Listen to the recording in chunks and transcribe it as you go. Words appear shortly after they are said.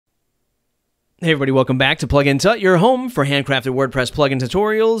Hey everybody, welcome back to Plugin Tut, your home for handcrafted WordPress plugin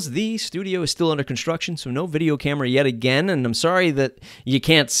tutorials. The studio is still under construction, so no video camera yet again, and I'm sorry that you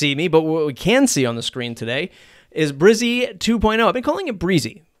can't see me, but what we can see on the screen today is Brizy 2.0. I've been calling it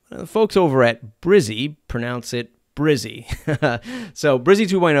Brizy. The folks over at Brizy pronounce it Brizy. So Brizy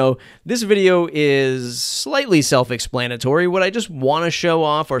 2.0, this video is slightly self-explanatory. What I just want to show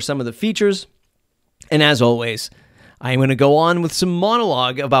off are some of the features, and as always, I'm going to go on with some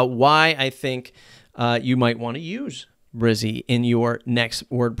monologue about why I think you might want to use Brizy in your next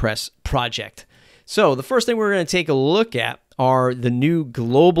WordPress project. So the first thing we're going to take a look at are the new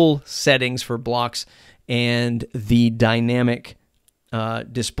global settings for blocks and the dynamic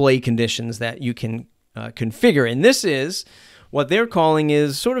display conditions that you can configure. And this is what they're calling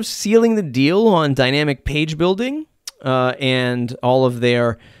is sort of sealing the deal on dynamic page building and all of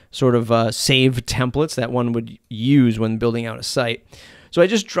their sort of saved templates that one would use when building out a site. So I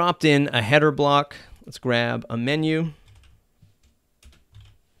just dropped in a header block. Let's grab a menu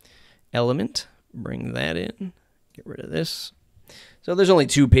element, bring that in, get rid of this. So there's only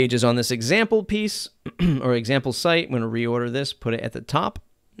 2 pages on this example piece or example site. I'm going to reorder this, put it at the top.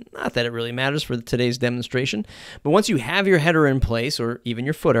 Not that it really matters for today's demonstration, but once you have your header in place or even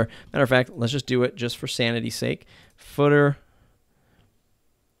your footer, matter of fact, let's just do it just for sanity's sake. Footer.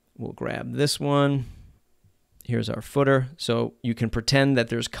 We'll grab this one. Here's our footer. So you can pretend that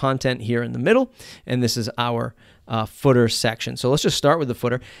there's content here in the middle, and this is our footer section. So let's just start with the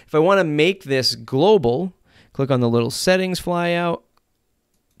footer. If I want to make this global, click on the little settings flyout,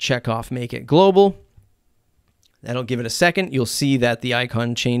 check off make it global. That'll give it a second. You'll see that the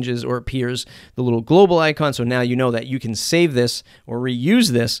icon changes or appears the little global icon. So now you know that you can save this or reuse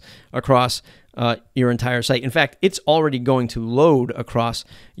this across your entire site. In fact, it's already going to load across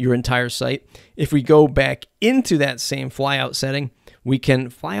your entire site. If we go back into that same flyout setting, we can,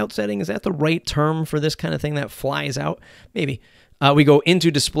 flyout setting, is that the right term for this kind of thing that flies out? Maybe. We go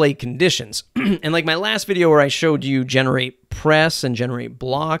into display conditions. And like my last video where I showed you generate press and generate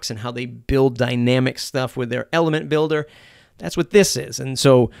blocks and how they build dynamic stuff with their element builder, that's what this is. And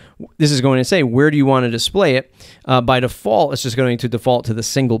so this is going to say, where do you want to display it? By default, it's just going to default to the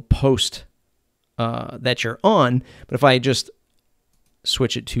single post that you're on. But if I just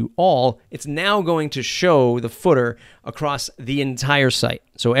switch it to all, it's now going to show the footer across the entire site.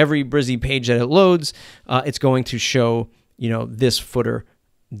 So every Brizy page that it loads, it's going to show, you know, this footer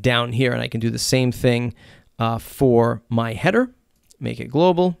down here. And I can do the same thing for my header, make it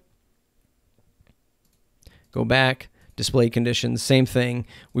global, go back, display conditions, same thing.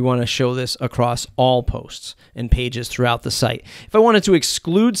 We want to show this across all posts and pages throughout the site. If I wanted to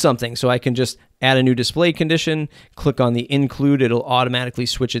exclude something, so I can just add a new display condition, click on the include, it'll automatically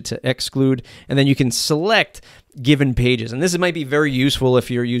switch it to exclude, and then you can select given pages. And this might be very useful if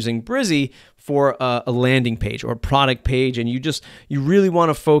you're using Brizy for a landing page or a product page, and you really want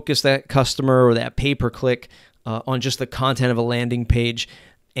to focus that customer or that pay-per-click on just the content of a landing page.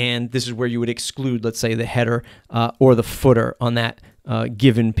 And this is where you would exclude, let's say, the header or the footer on that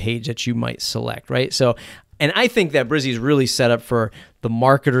given page that you might select, right? So, and I think that Brizy is really set up for the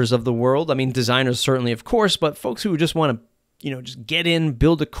marketers of the world. I mean, designers certainly, of course, but folks who just want to, you know, just get in,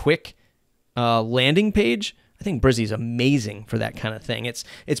 build a quick landing page. I think Brizy is amazing for that kind of thing. It's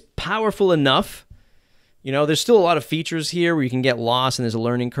powerful enough. You know, there's still a lot of features here where you can get lost and there's a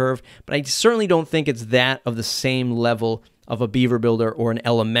learning curve, but I certainly don't think it's that of the same level of a Beaver Builder or an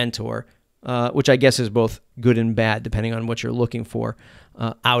Elementor, which I guess is both good and bad depending on what you're looking for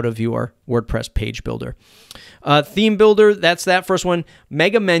out of your WordPress page builder. Theme Builder, that's that first one.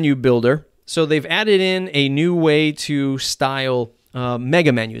 Mega Menu Builder. So they've added in a new way to style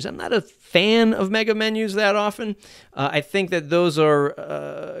mega menus. I'm not a fan of mega menus that often. I think that those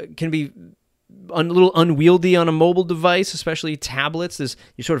are can be a little unwieldy on a mobile device, especially tablets.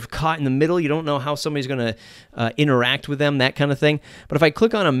 You're sort of caught in the middle. You don't know how somebody's going to interact with them, that kind of thing. But if I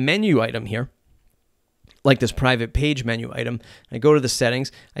click on a menu item here, like this private page menu item, I go to the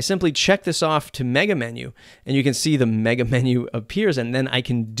settings, I simply check this off to mega menu, and you can see the mega menu appears, and then I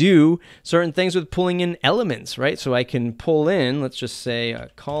can do certain things with pulling in elements, right? So I can pull in, let's just say a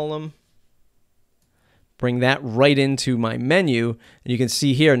column, bring that right into my menu, and you can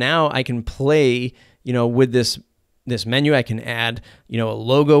see here now I can play, you know, with this menu. I can add, you know, a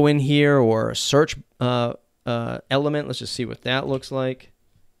logo in here or a search element. Let's just see what that looks like.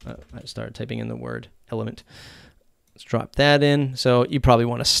 I started typing in the word element. Let's drop that in. So you probably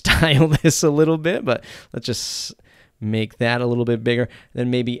want to style this a little bit, but let's just make that a little bit bigger.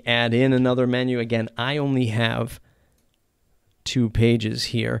 Then maybe add in another menu. Again, I only have 2 pages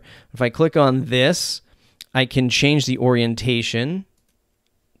here. If I click on this, I can change the orientation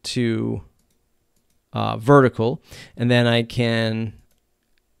to vertical, and then I can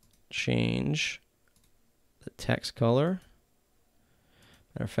change the text color.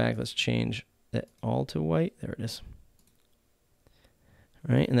 Matter of fact, let's change that all to white. There it is.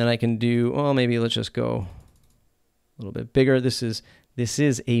 All right, and then I can do, well, maybe let's just go a little bit bigger. This is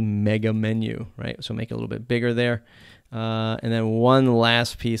a mega menu, right? So make it a little bit bigger there. And then one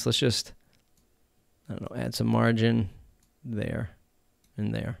last piece, let's just, I don't know, add some margin there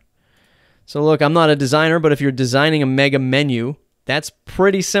and there. So look, I'm not a designer, but if you're designing a mega menu, that's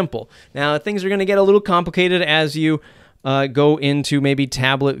pretty simple. Now, things are going to get a little complicated as you go into maybe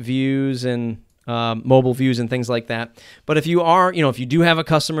tablet views and mobile views and things like that. But if you are, if you do have a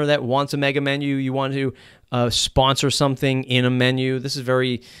customer that wants a mega menu, you want to sponsor something in a menu. This is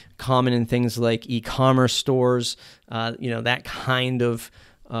very common in things like e-commerce stores. That kind of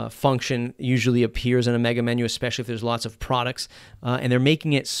function usually appears in a mega menu, especially if there's lots of products. And they're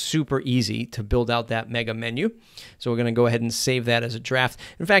making it super easy to build out that mega menu. So we're going to go ahead and save that as a draft.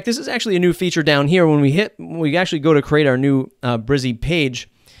 In fact, this is actually a new feature down here. When we actually go to create our new Brizy page,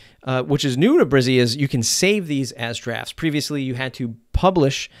 which is new to Brizy, is you can save these as drafts. Previously, you had to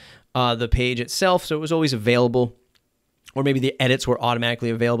publish the page itself, so it was always available, or maybe the edits were automatically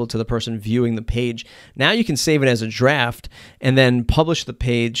available to the person viewing the page. Now you can save it as a draft and then publish the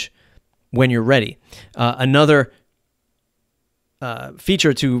page when you're ready. Another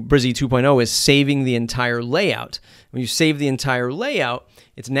feature to Brizy 2.0 is saving the entire layout. When you save the entire layout,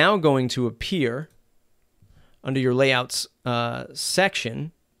 it's now going to appear under your layouts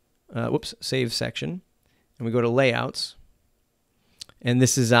section. Save section, and we go to layouts, and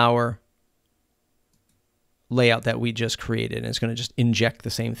this is our layout that we just created, and it's going to just inject the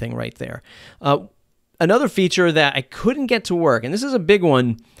same thing right there. Another feature that I couldn't get to work, and this is a big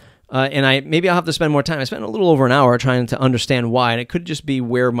one, and maybe I'll have to spend more time. I spent a little over an hour trying to understand why, and it could just be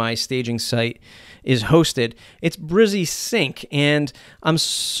where my staging site is hosted. It's Brizy Sync, and I'm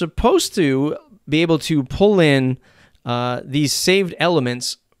supposed to be able to pull in these saved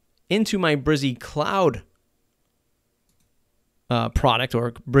elements into my Brizy Cloud product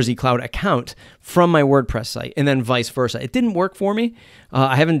or Brizy Cloud account from my WordPress site, and then vice versa. It didn't work for me.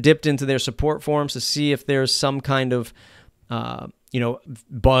 I haven't dipped into their support forums to see if there's some kind of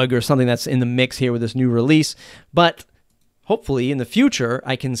bug or something that's in the mix here with this new release. But hopefully in the future,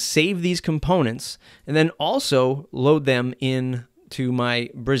 I can save these components and then also load them into my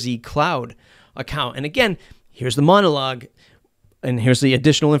Brizy Cloud account. And again, here's the monologue, and here's the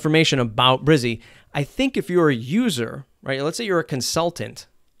additional information about Brizy. I think if you're a user, right, let's say you're a consultant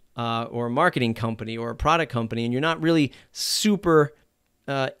or a marketing company or a product company, and you're not really super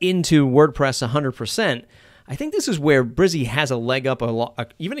into WordPress 100%, I think this is where Brizy has a leg up a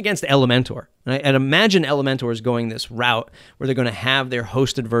lot, even against Elementor. And I'd imagine Elementor is going this route where they're going to have their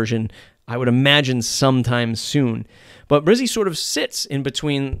hosted version, I would imagine, sometime soon. But Brizy sort of sits in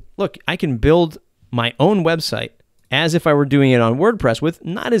between, look, I can build my own website as if I were doing it on WordPress with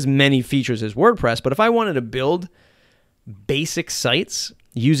not as many features as WordPress, but if I wanted to build basic sites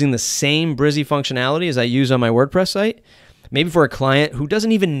using the same Brizy functionality as I use on my WordPress site, maybe for a client who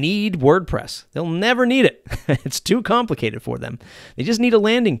doesn't even need WordPress. They'll never need it. It's too complicated for them. They just need a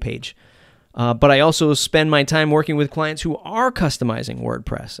landing page. But I also spend my time working with clients who are customizing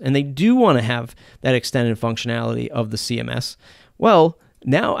WordPress, and they do want to have that extended functionality of the CMS. Well,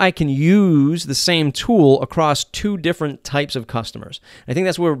 now I can use the same tool across two different types of customers. I think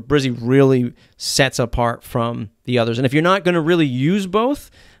that's where Brizy really sets apart from the others. And if you're not going to really use both,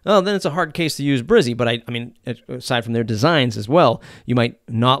 well, then it's a hard case to use Brizy. But I mean, aside from their designs as well, you might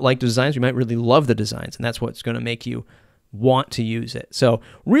not like the designs, you might really love the designs, and that's what's going to make you want to use it. So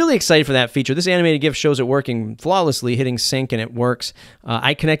really excited for that feature. This animated GIF shows it working flawlessly, hitting sync, and it works.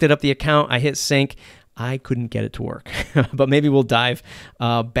 I connected up the account, I hit sync. I couldn't get it to work, but maybe we'll dive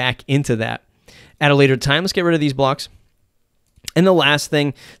back into that at a later time. Let's get rid of these blocks. And the last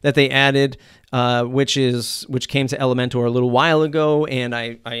thing that they added, which came to Elementor a little while ago, and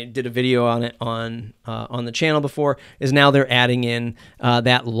I did a video on it on the channel before, is now they're adding in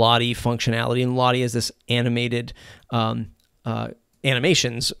that Lottie functionality. And Lottie is this animated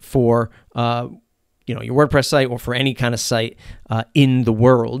animations for your WordPress site or for any kind of site in the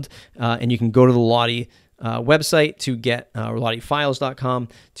world. And you can go to the Lottie website to get, or lottiefiles.com,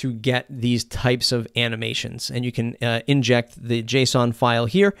 to get these types of animations. And you can inject the JSON file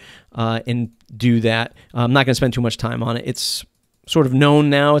here and do that. I'm not going to spend too much time on it. It's sort of known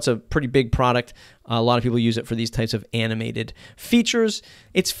now. It's a pretty big product. A lot of people use it for these types of animated features.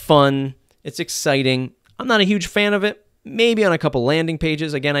 It's fun. It's exciting. I'm not a huge fan of it. Maybe on a couple landing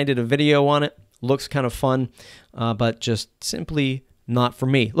pages. Again, I did a video on it. Looks kind of fun, but just simply not for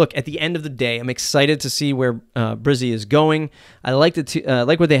me. Look, at the end of the day, I'm excited to see where Brizy is going. I like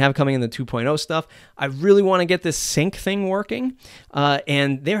like what they have coming in the 2.0 stuff. I really want to get this sync thing working,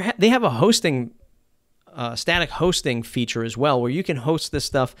 and they have a hosting. Static hosting feature as well, where you can host this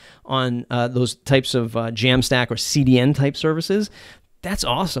stuff on those types of Jamstack or CDN type services. That's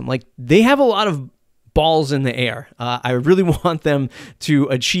awesome. Like, they have a lot of balls in the air. I really want them to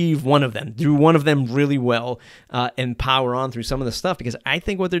achieve one of them, do one of them really well, and power on through some of the stuff, because I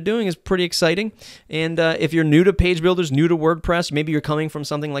think what they're doing is pretty exciting. And if you're new to page builders, new to WordPress, maybe you're coming from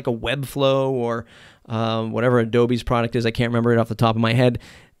something like a Webflow or whatever Adobe's product is, I can't remember it off the top of my head.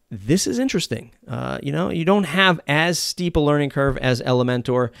 This is interesting. You know, you don't have as steep a learning curve as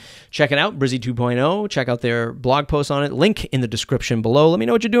Elementor. Check it out, Brizy 2.0. Check out their blog post on it. Link in the description below. Let me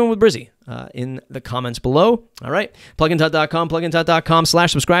know what you're doing with Brizy in the comments below. All right, plugintut.com,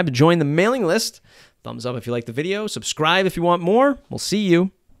 plugintut.com/subscribe to join the mailing list. Thumbs up if you like the video. Subscribe if you want more. We'll see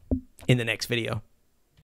you in the next video.